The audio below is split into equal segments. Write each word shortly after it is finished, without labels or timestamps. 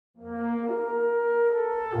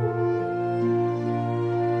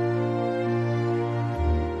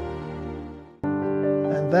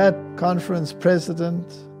that conference president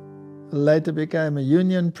later became a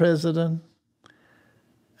union president,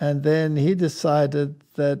 and then he decided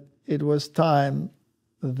that it was time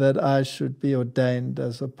that I should be ordained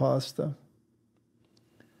as a pastor.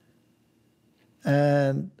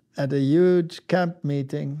 And at a huge camp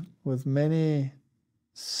meeting with many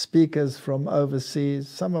speakers from overseas,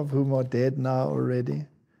 some of whom are dead now already.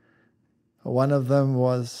 One of them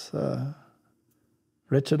was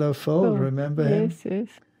Richard O'Phil, remember him? Yes, yes.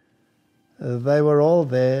 They were all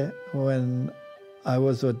there when I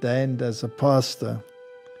was ordained as a pastor.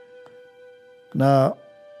 Now,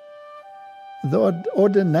 the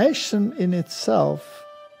ordination in itself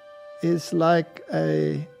is like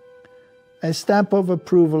a stamp of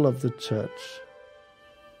approval of the church.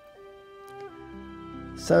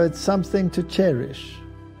 So it's something to cherish.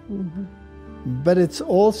 Mm-hmm. But it's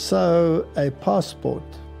also a passport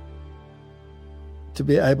to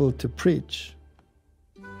be able to preach.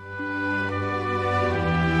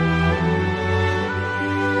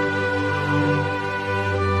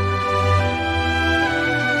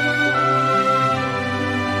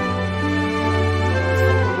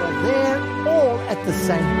 At the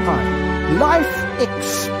same time, life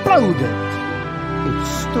exploded. It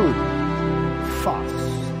stood fast.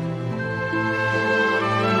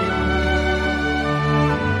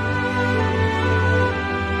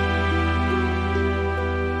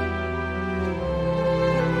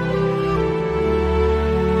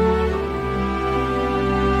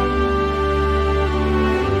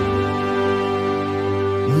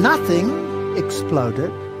 Nothing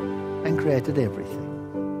exploded and created everything.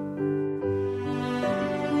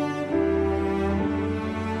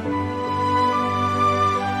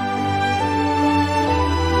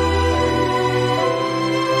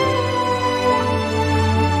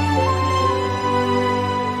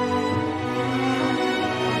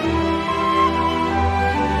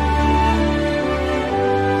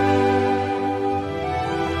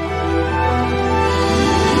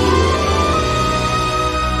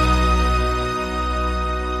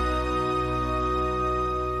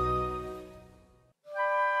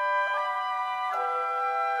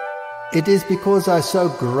 It is because I so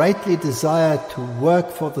greatly desire to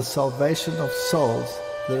work for the salvation of souls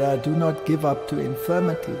that I do not give up to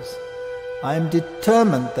infirmities. I am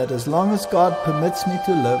determined that as long as God permits me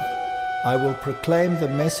to live, I will proclaim the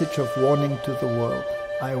message of warning to the world.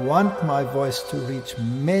 I want my voice to reach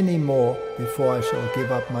many more before I shall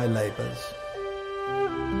give up my labors.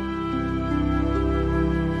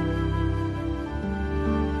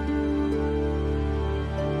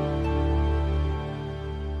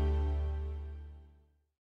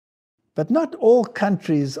 But not all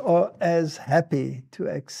countries are as happy to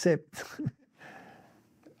accept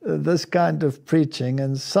this kind of preaching,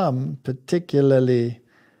 and some, particularly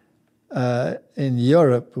in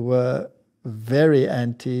Europe, were very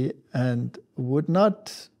anti and would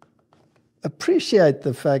not appreciate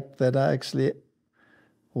the fact that I actually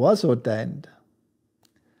was ordained.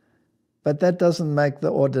 But that doesn't make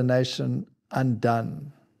the ordination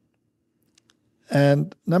undone.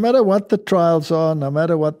 And no matter what the trials are, no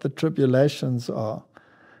matter what the tribulations are,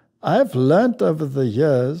 I've learned over the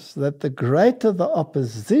years that the greater the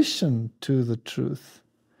opposition to the truth,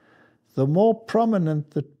 the more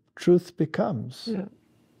prominent the truth becomes. Yeah.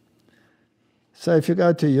 So if you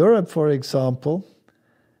go to Europe, for example,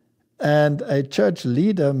 and a church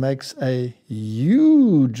leader makes a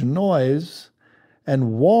huge noise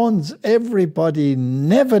and warns everybody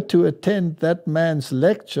never to attend that man's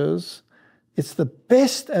lectures, it's the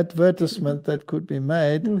best advertisement that could be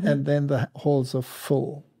made, and then the halls are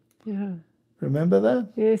full. Yeah. Remember that?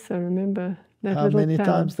 Yes, I remember that. How many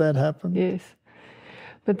times that happened? Yes.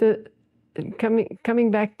 But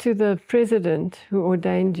coming back to the president who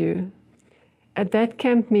ordained you, at that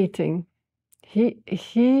camp meeting,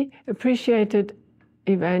 he appreciated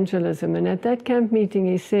evangelism. And at that camp meeting,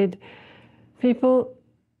 he said, people,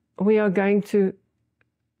 we are going to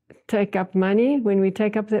take up money. When we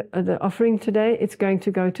take up the offering today, it's going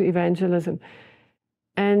to go to evangelism.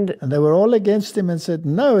 And they were all against him and said,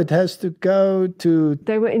 no, it has to go to...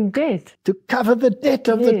 They were in debt. To cover the debt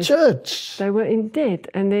of the church. They were in debt.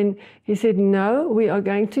 And then he said, no, we are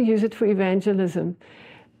going to use it for evangelism.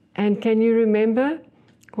 And can you remember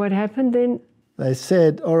what happened then? They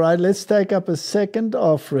said, all right, let's take up a second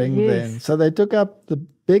offering then. So they took up the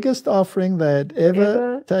biggest offering they had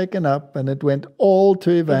ever taken up, and it went all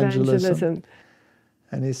to evangelism.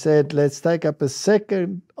 And he said, let's take up a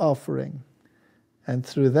second offering. And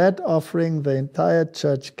through that offering, the entire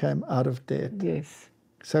church came out of debt. Yes.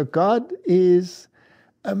 So God is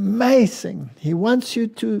amazing. He wants you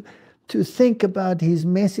to think about his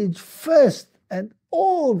message first and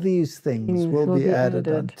all these things will be added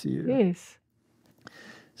unto you. Yes.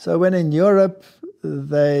 So when in Europe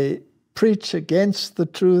they preach against the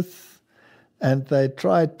truth and they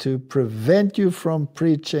try to prevent you from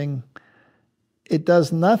preaching, it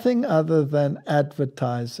does nothing other than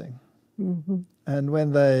advertising. Mm-hmm. And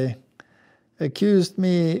when they accused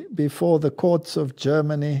me before the courts of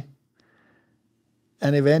Germany,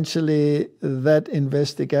 and eventually that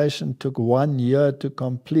investigation took 1 year to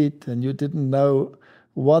complete, and you didn't know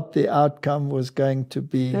what the outcome was going to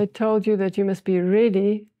be. They told you that you must be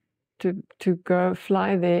ready to go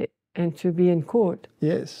fly there and to be in court.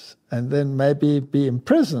 Yes, and then maybe be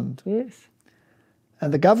imprisoned. Yes.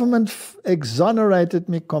 And the government exonerated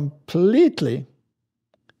me completely.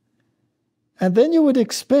 And then you would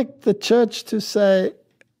expect the church to say,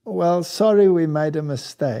 well, sorry, we made a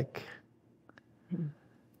mistake.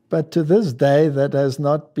 But to this day, that has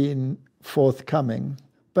not been forthcoming.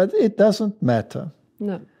 But it doesn't matter.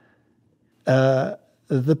 No.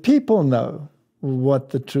 The people know what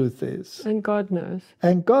the truth is. And God knows.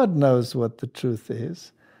 And God knows what the truth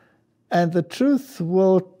is. And the truth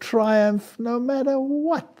will triumph no matter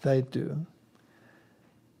what they do.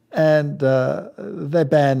 And they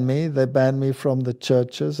ban me. They ban me from the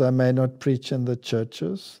churches. I may not preach in the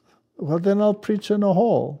churches. Well, then I'll preach in a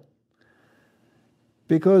hall.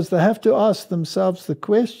 Because they have to ask themselves the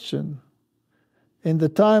question, in the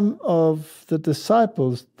time of the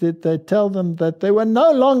disciples, did they tell them that they were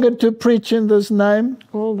no longer to preach in this name?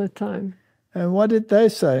 All the time. And what did they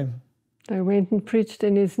say? They went and preached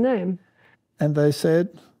in his name. And they said,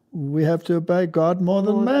 we have to obey God more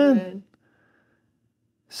than man.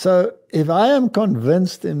 So if I am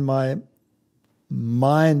convinced in my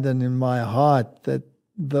mind and in my heart that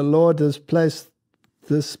the Lord has placed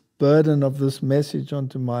this burden of this message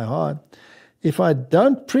onto my heart, if I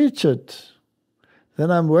don't preach it,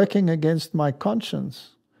 then I'm working against my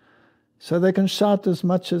conscience. So they can shout as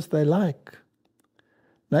much as they like.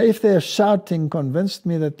 Now, if their shouting convinced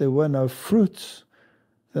me that there were no fruits,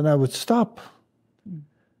 then I would stop.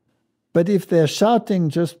 But if their shouting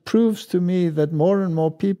just proves to me that more and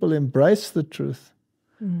more people embrace the truth,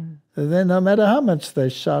 then no matter how much they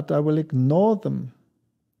shout, I will ignore them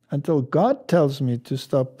until God tells me to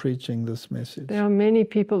stop preaching this message. There are many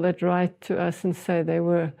people that write to us and say they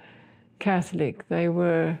were Catholic, they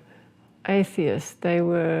were atheists, they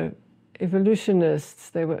were evolutionists,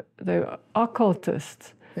 they were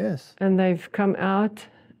occultists. Yes. And they've come out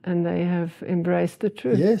and they have embraced the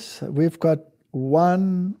truth. Yes, we've got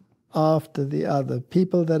one after the other.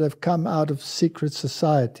 People that have come out of secret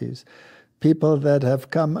societies, people that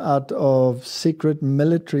have come out of secret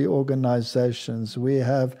military organizations.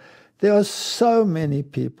 There are so many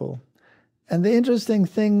people. And the interesting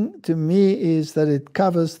thing to me is that it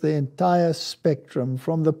covers the entire spectrum,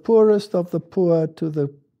 from the poorest of the poor to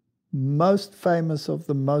the most famous of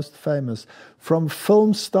the most famous, from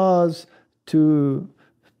film stars to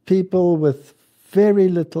people with very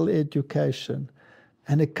little education.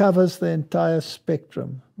 And it covers the entire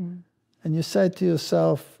spectrum. And you say to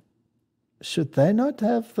yourself, should they not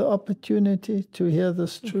have the opportunity to hear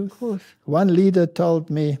this truth? Of course. One leader told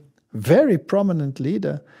me, very prominent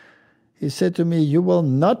leader, he said to me, you will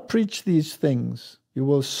not preach these things. You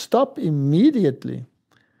will stop immediately.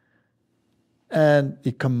 And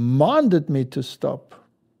he commanded me to stop.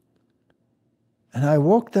 And I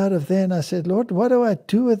walked out of there and I said, Lord, what do I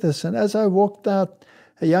do with this? And as I walked out,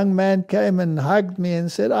 a young man came and hugged me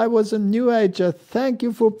and said, I was a New Ager. Thank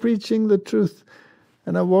you for preaching the truth.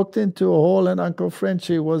 And I walked into a hall and Uncle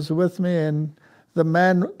Frenchy was with me, and the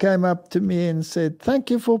man came up to me and said, thank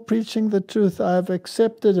you for preaching the truth. I have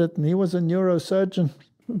accepted it. And he was a neurosurgeon.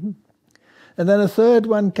 And then a third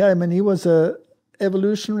one came and he was a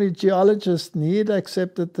evolutionary geologist and he had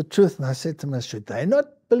accepted the truth. And I said to him, should they not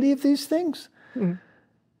believe these things?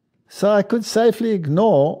 So I could safely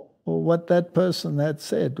ignore what that person had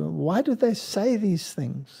said. Why do they say these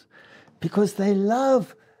things? Because they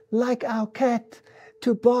love, like our cat,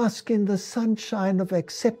 to bask in the sunshine of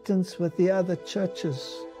acceptance with the other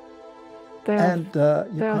churches. You can't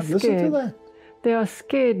listen to that. They are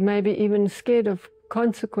scared, maybe even scared of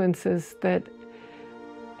consequences that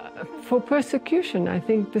for persecution. I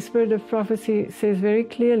think the Spirit of Prophecy says very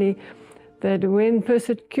clearly that when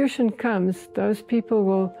persecution comes, those people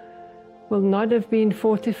will not have been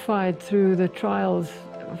fortified through the trials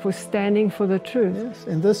for standing for the truth. Yes,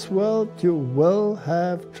 in this world you will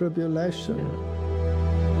have tribulation. Yeah.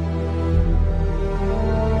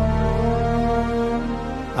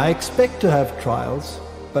 I expect to have trials,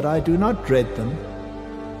 but I do not dread them.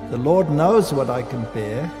 The Lord knows what I can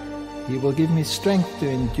bear. He will give me strength to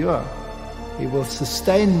endure. He will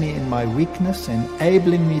sustain me in my weakness,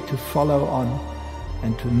 enabling me to follow on,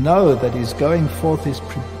 and to know that His going forth is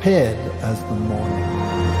prepared as the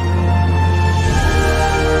morning.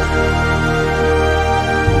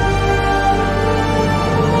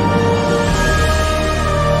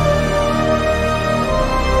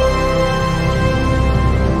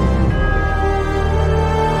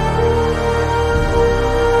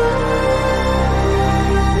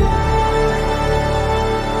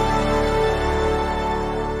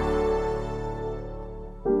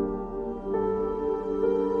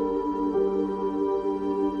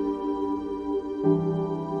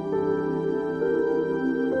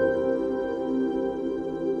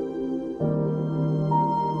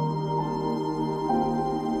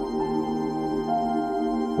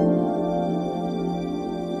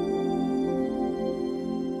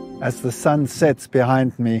 As the sun sets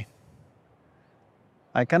behind me,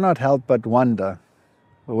 I cannot help but wonder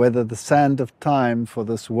whether the sand of time for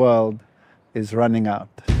this world is running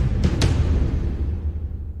out.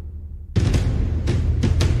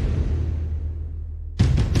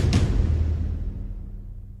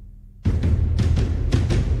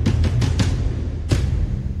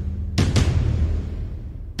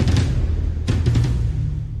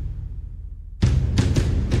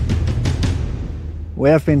 We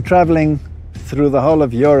have been traveling through the whole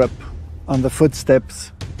of Europe on the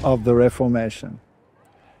footsteps of the Reformation.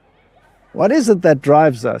 What is it that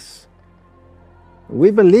drives us? We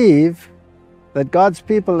believe that God's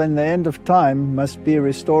people in the end of time must be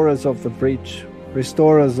restorers of the breach,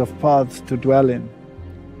 restorers of paths to dwell in.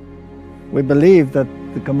 We believe that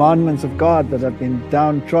the commandments of God that have been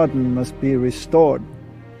downtrodden must be restored.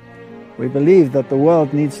 We believe that the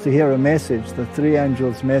world needs to hear a message, the three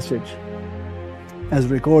angels' message, as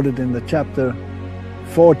recorded in the chapter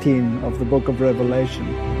 14 of the book of Revelation.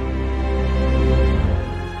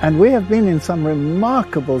 And we have been in some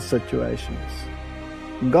remarkable situations.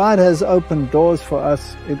 God has opened doors for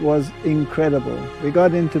us. It was incredible. We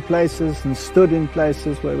got into places and stood in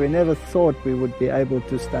places where we never thought we would be able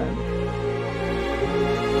to stand.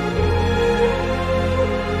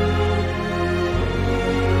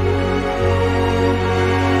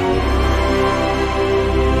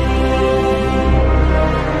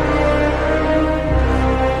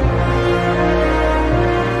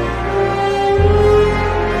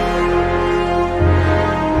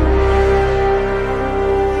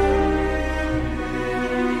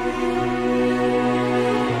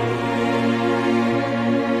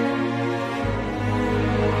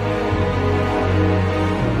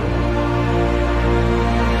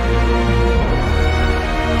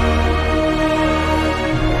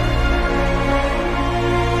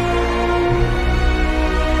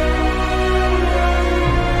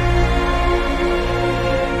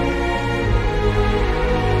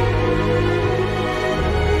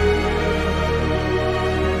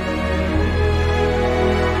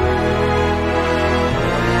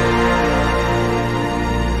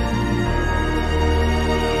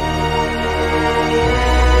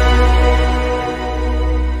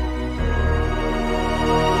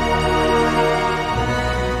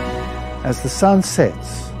 As the sun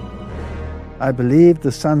sets, I believe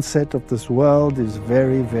the sunset of this world is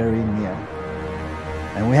very, very near.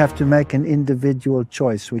 And we have to make an individual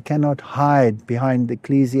choice. We cannot hide behind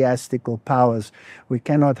ecclesiastical powers. We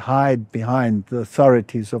cannot hide behind the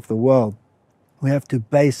authorities of the world. We have to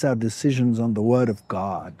base our decisions on the Word of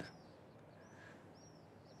God.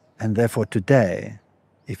 And therefore today,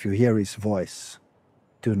 if you hear His voice,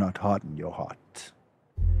 do not harden your heart.